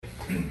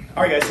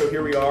All right, guys, so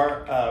here we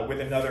are with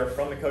another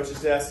From the Coach's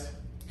Desk.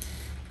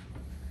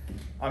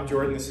 I'm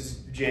Jordan, this is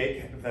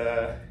Jake,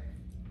 the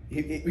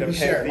pen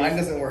thief. Mine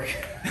doesn't work.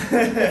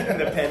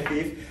 The pen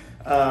thief.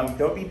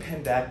 Don't be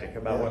pendactic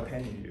about what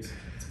pen you use.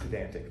 It's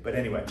pedantic. But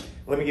anyway,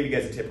 let me give you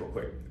guys a tip real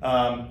quick.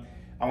 I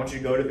want you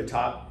to go to the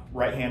top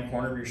right-hand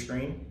corner of your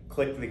screen,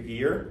 click the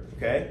gear,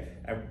 okay?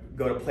 And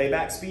go to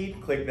playback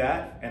speed, click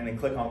that, and then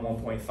click on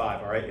 1.5,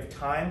 all right? If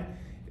time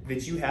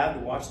that you have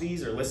to watch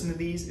these or listen to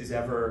these is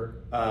ever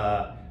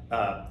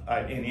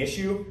an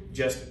issue,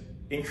 just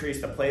increase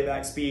the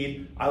playback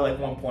speed. I like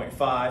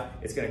 1.5.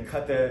 It's gonna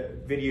cut the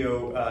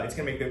video, it's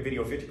gonna make the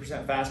video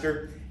 50%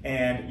 faster,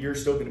 and you're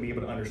still gonna be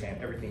able to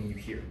understand everything you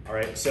hear, all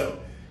right? So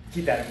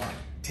keep that in mind.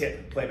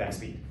 Tip, playback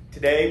speed.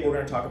 Today, we're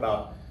gonna talk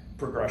about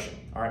progression,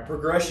 all right?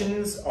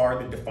 Progressions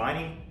are the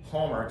defining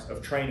hallmarks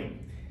of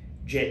training.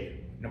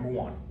 Jake, number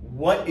one,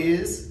 what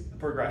is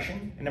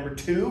progression? And number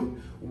two,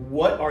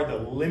 what are the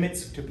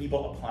limits to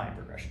people applying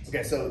progressions?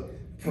 Okay, so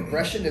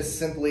progression is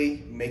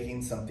simply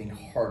making something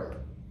harder,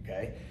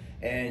 okay?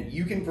 And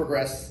you can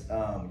progress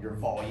your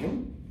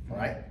volume,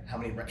 right? How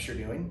many reps you're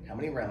doing, how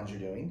many rounds you're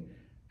doing,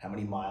 how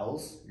many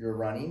miles you're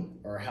running,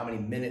 or how many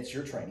minutes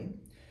you're training,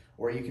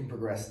 or you can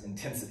progress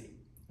intensity,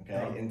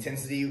 okay?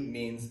 Intensity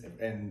means,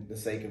 in the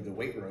sake of the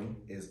weight room,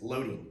 is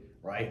loading,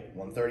 right?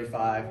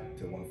 135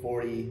 to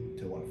 140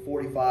 to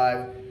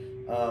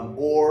 145,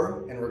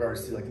 or in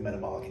regards to like the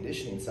metabolic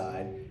conditioning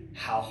side,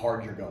 how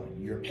hard you're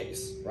going, your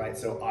pace, right?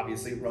 So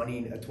obviously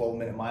running a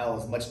 12-minute mile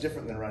is much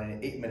different than running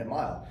an 8-minute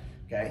mile,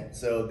 okay?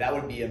 So that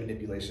would be a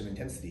manipulation of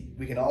intensity.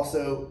 We can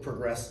also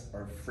progress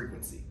our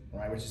frequency,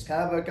 right? Which is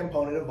kind of a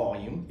component of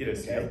volume. It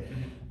is, okay?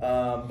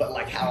 But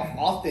like how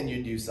often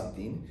you do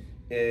something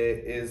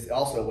is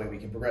also a way we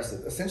can progress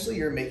it. Essentially,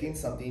 you're making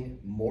something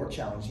more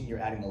challenging. You're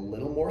adding a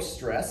little more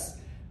stress,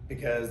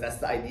 because that's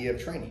the idea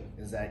of training,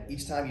 is that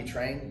each time you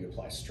train, you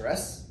apply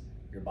stress,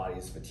 your body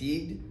is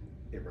fatigued,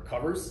 it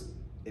recovers,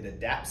 it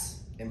adapts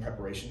in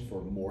preparation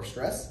for more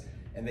stress,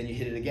 and then you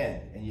hit it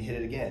again, and you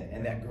hit it again.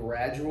 And that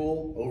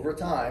gradual, over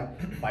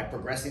time, by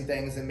progressing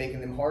things and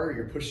making them harder,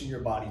 you're pushing your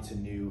body to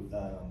new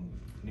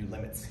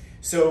limits.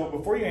 So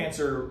before you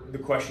answer the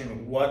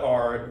question, what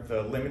are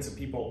the limits of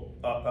people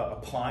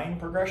applying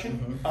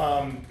progression?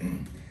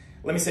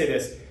 Let me say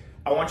this.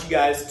 I want you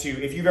guys to,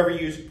 if you've ever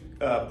used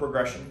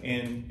progression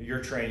in your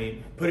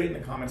training, put it in the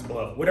comments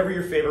below. Whatever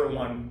your favorite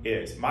one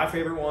is. My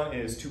favorite one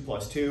is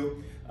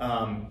 2+2.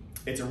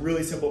 It's a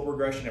really simple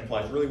progression. It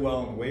applies really well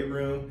in the weight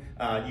room.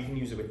 You can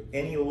use it with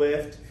any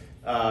lift,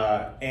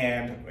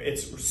 and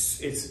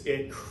it's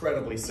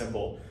incredibly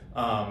simple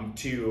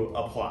to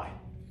apply.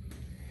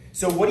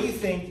 So what do you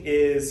think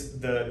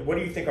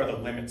are the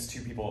limits to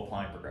people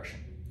applying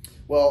progression?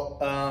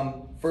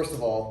 Well, first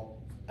of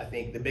all, I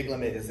think the big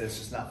limit is that it's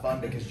just not fun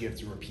because you have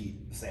to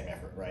repeat the same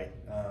effort, right?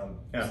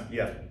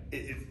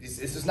 It's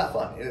just not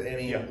fun.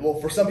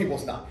 Well, for some people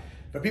it's not.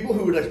 For people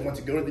who would want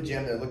to go to the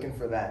gym, they're looking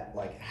for that,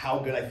 like how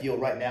good I feel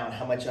right now and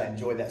how much I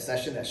enjoy that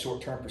session, that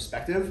short-term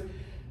perspective,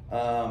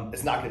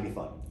 it's not gonna be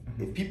fun.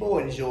 If people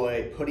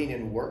enjoy putting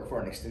in work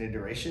for an extended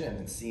duration and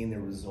then seeing the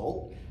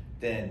result,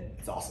 then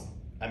it's awesome.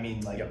 I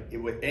mean, like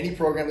with any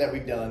program that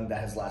we've done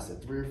that has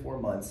lasted 3 or 4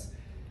 months,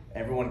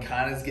 everyone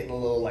kind of is getting a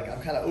little like,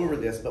 I'm kind of over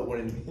this, but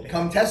when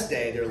come test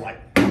day, they're like,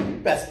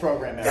 best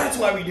program ever. That's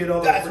why we did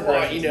all that. That's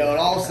why, and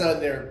all of a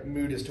sudden their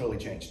mood has totally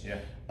changed.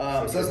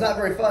 So it's not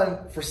very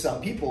fun for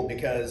some people,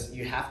 because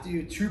you have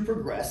to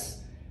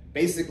progress,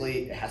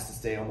 basically it has to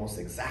stay almost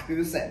exactly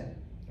the same,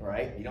 all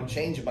right? You don't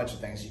change a bunch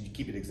of things, you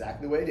keep it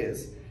exactly the way it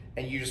is,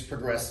 and you just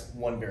progress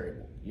one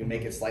variable. You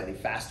make it slightly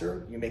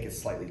faster, you make it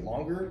slightly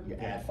longer, you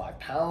add 5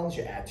 pounds,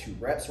 you add 2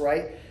 reps,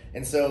 right?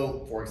 And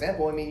so, for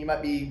example, I mean, you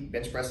might be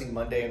bench pressing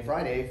Monday and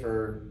Friday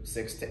for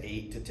 6 to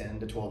 8 to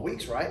 10 to 12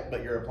 weeks, right?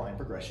 But you're applying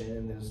progression,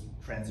 and there's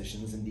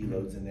transitions and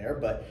deloads in there,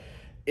 but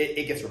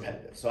it gets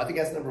repetitive. So I think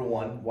that's number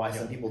one, why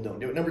some people don't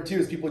do it. Number two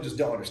is people just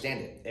don't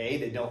understand it.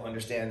 They don't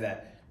understand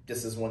that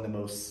this is one of the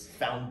most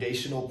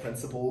foundational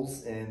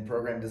principles in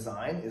program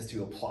design, is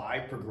to apply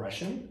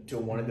progression to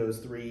one of those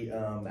 3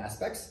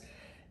 aspects.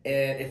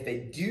 And if they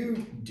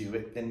do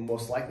it, then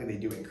most likely they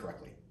do it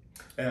incorrectly.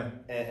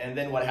 And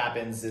then what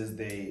happens is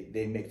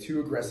they make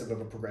too aggressive of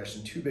a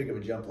progression, too big of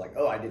a jump, like,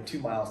 oh, I did 2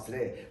 miles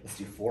today, let's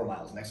do 4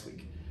 miles next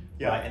week.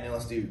 Right? And then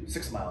let's do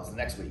 6 miles the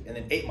next week, and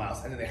then 8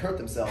 miles, and then they hurt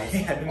themselves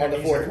on the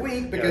 4th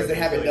week because they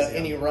haven't done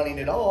any running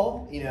at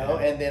all,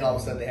 and then all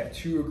of a sudden they have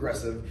too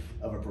aggressive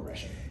of a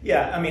progression.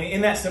 Yeah, I mean, in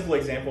that simple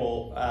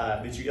example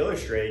that you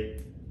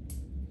illustrate,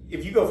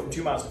 if you go from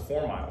 2 miles to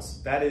 4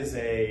 miles, that is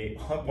a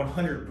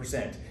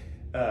 100%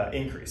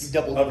 increase. You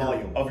double the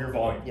volume of your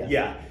volume.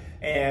 Yeah.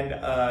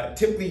 And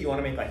typically you want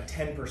to make like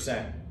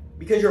 10%,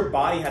 because your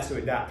body has to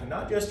adapt, and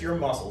not just your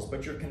muscles,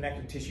 but your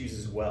connective tissues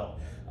as well.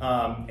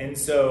 And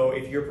so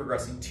if you're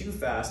progressing too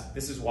fast,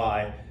 this is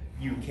why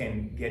you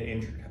can get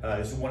injured.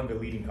 It's one of the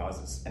leading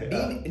causes.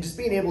 And just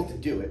being able to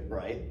do it,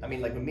 right? I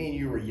mean, like when me and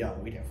you were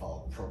young, we didn't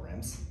follow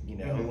programs,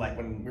 like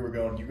when we were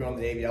going, you were going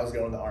to the Navy, I was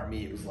going to the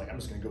Army, it was like, I'm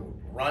just gonna go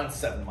run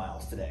 7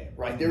 miles today,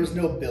 right? There was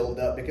no build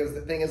up, because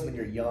the thing is, when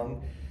you're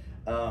young,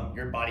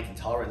 your body can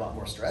tolerate a lot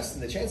more stress,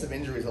 and the chance of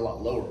injury is a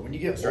lot lower. When you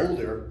get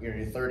older, you're in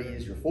your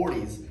 30s, your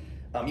 40s,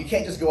 you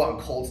can't just go out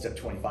and cold step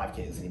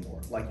 25Ks anymore.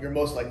 Like, you're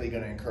most likely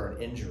going to incur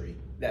an injury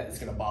that is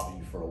going to bother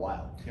you for a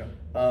while.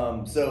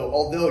 Yeah. So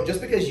although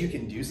just because you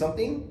can do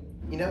something,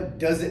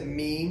 doesn't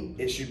mean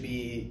it should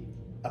be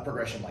a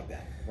progression like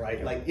that, right?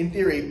 Yeah. Like, in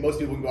theory, most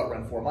people can go out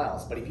and run 4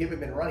 miles, but if you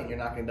haven't been running, you're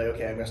not going to be like,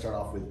 okay, I'm going to start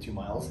off with 2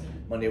 miles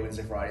Monday,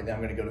 Wednesday, Friday, then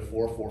I'm going to go to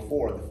 4, 4,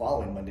 4 the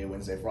following Monday,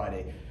 Wednesday,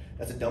 Friday.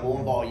 That's a double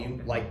in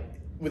volume. Like,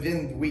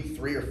 within week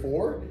 3 or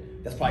 4,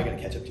 that's probably going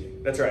to catch up to you.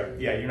 That's right.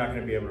 Yeah, you're not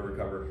going to be able to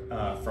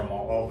recover from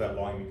all of that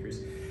volume increase.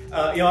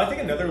 I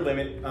think another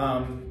limit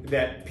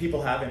that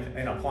people have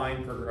in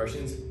applying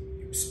progressions,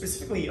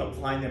 specifically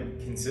applying them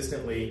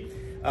consistently,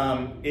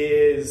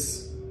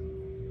 is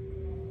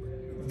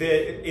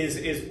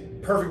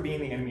perfect being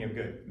the enemy of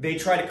good. They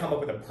try to come up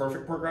with a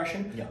perfect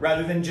progression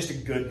rather than just a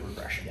good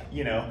progression.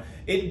 Yeah.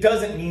 It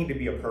doesn't need to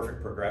be a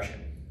perfect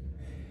progression.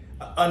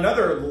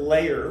 Another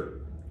layer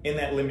in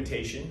that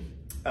limitation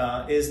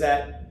is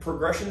that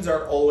progressions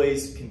are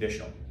always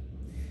conditional.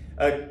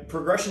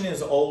 Progression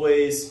is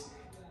always,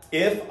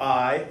 if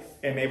I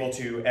am able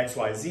to X,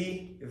 Y,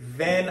 Z,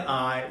 then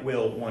I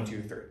will 1,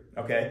 2, 3.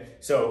 Okay?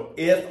 So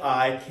if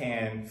I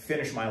can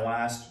finish my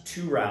last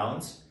 2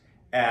 rounds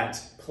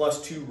at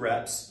plus 2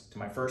 reps to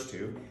my first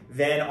 2,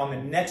 then on the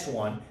next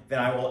one, then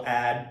I will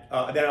add,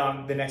 then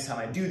on the next time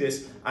I do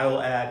this, I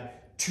will add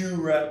 2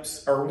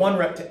 reps or 1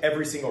 rep to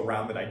every single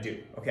round that I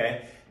do.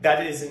 Okay?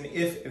 That is an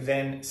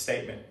if-then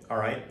statement, all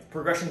right?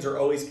 Progressions are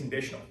always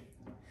conditional.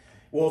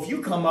 Well, if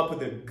you come up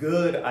with a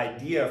good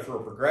idea for a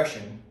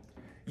progression,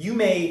 you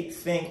may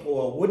think,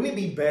 well, wouldn't it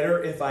be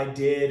better if I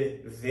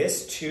did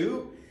this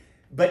too?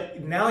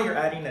 But now you're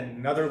adding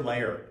another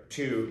layer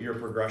to your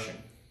progression.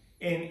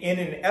 In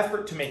an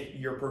effort to make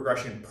your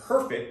progression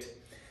perfect,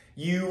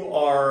 you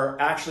are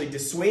actually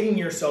dissuading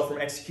yourself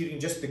from executing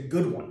just the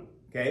good one,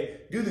 okay?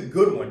 Do the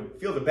good one,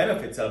 feel the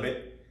benefits of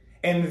it,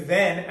 and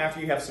then after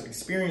you have some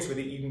experience with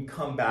it, you can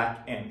come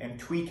back and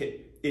tweak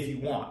it if you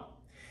want.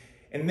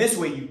 And this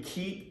way you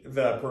keep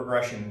the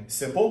progression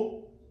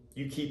simple,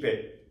 you keep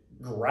it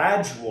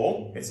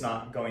gradual, it's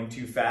not going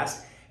too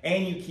fast,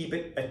 and you keep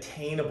it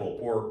attainable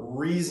or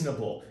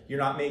reasonable. You're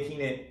not making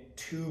it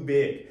too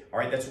big, all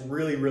right? That's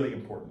really, really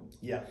important.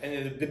 Yeah,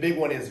 and the big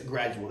one is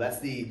gradual.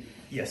 That's the,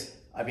 yes.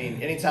 I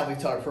mean, anytime we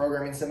taught a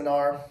programming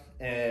seminar,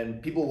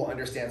 and people will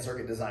understand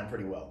circuit design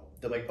pretty well.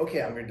 They're like,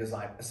 okay, I'm going to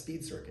design a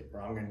speed circuit,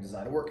 or I'm going to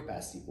design a work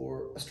capacity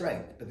or a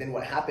strength. But then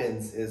what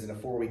happens is in a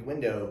 4-week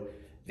window,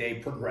 they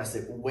progress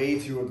it way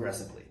too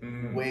aggressively,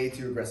 way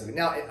too aggressively.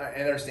 Now, I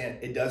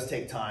understand it does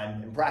take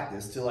time and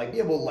practice to be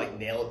able to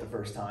nail it the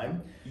first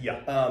time.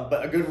 Yeah.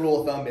 But a good rule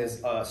of thumb is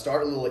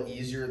start a little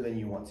easier than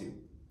you want to.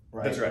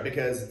 Right? That's right.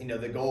 Because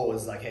the goal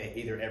is hey,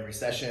 either every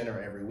session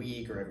or every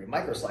week or every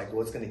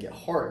microcycle, it's going to get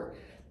harder.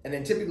 And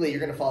then typically you're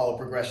going to follow a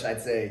progression,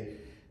 I'd say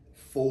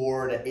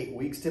 4 to 8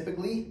 weeks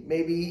typically,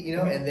 maybe,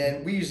 and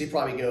then we usually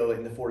probably go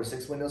in the 4 to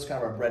 6 windows,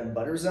 kind of our bread and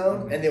butter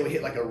zone, and then we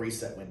hit a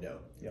reset window,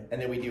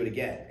 and then we do it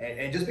again.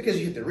 And just because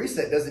you hit the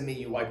reset doesn't mean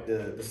you wipe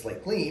the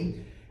slate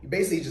clean. You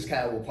basically just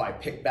kind of will probably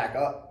pick back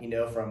up,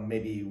 from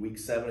maybe week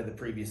 7 of the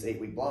previous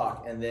 8-week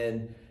block, and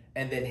then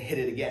hit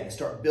it again and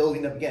start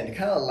building up again to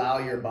kind of allow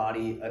your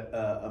body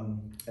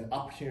an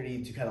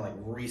opportunity to kind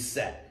of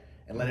reset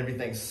and let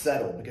everything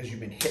settle, because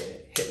you've been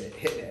hitting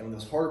it. And when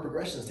those harder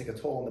progressions take a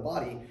toll on the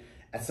body,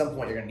 at some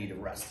point you're going to need a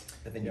rest,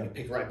 but then you can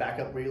pick right back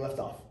up where you left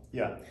off.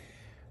 Yeah.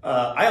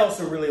 I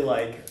also really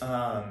like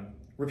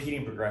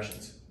repeating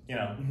progressions,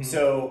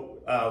 So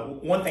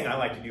one thing I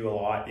like to do a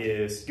lot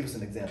is... Give us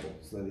an example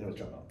so that they know what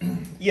you're talking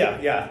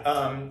about.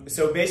 Yeah.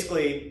 So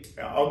basically,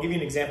 I'll give you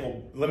an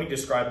example. Let me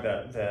describe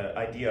the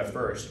idea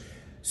first.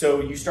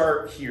 So you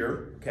start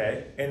here,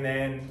 okay, and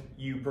then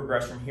you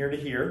progress from here to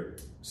here.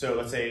 So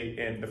let's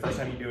say the first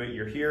time you do it,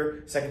 you're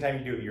here. Second time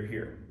you do it, you're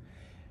here.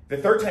 The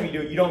third time you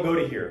do it, you don't go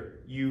to here.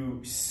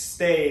 You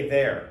stay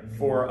there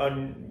for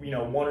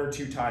 1 or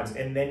 2 times,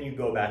 and then you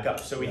go back up.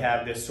 So we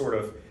have this sort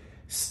of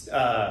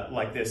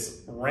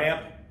this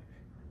ramp,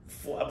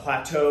 a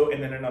plateau,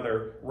 and then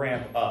another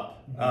ramp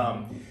up.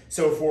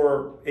 So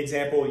for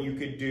example, you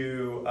could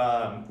do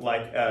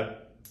a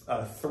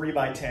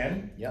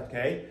 3x10,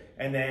 okay?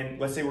 And then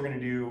let's say we're going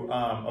to do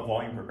a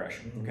volume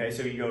progression, okay?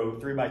 So you go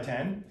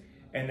 3x10,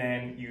 and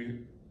then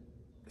you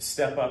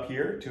step up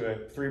here to a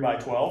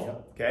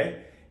 3x12,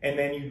 okay? And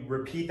then you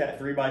repeat that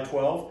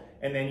 3x12,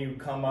 and then you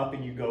come up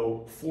and you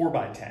go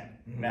 4x10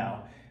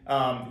 now.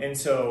 And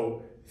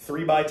so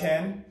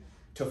 3x10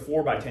 to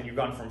 4x10, you've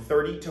gone from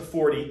 30 to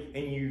 40,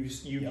 and you've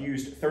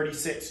used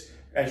 36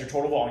 as your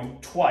total volume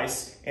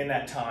twice in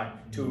that time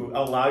to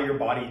allow your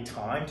body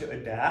time to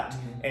adapt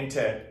and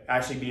to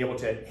actually be able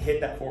to hit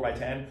that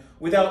 4x10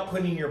 without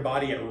putting your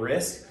body at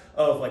risk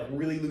of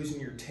really losing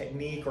your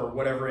technique or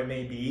whatever it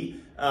may be,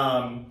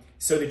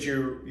 so that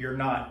you're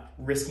not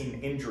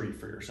risking injury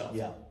for yourself.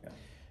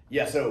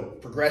 Yeah. So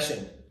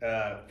progression.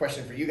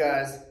 Question for you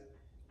guys: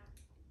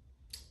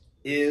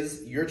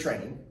 is your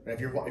training, and if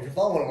you're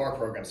following one of our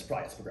programs,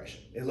 probably it's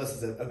progression. It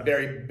lists a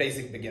very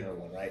basic beginner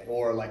one, right?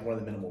 Or like one of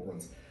the minimal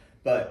ones.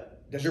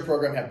 But does your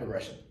program have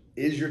progression?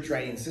 Is your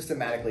training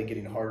systematically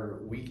getting harder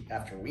week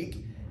after week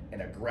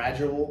in a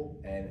gradual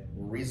and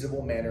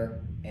reasonable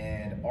manner?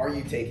 And are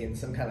you taking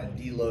some kind of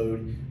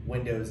deload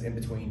windows in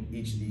between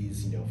each of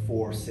these,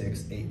 4,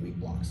 6, 8 week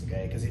blocks,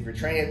 okay? Because if you're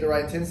training at the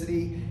right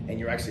intensity and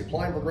you're actually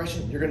applying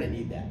progression, you're gonna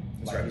need that.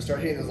 Like if you start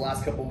hitting those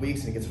last couple of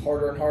weeks and it gets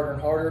harder and harder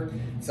and harder,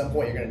 at some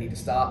point you're gonna need to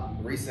stop,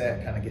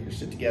 reset, kind of get your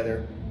shit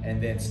together,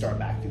 and then start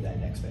back through that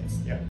next phase. Yeah.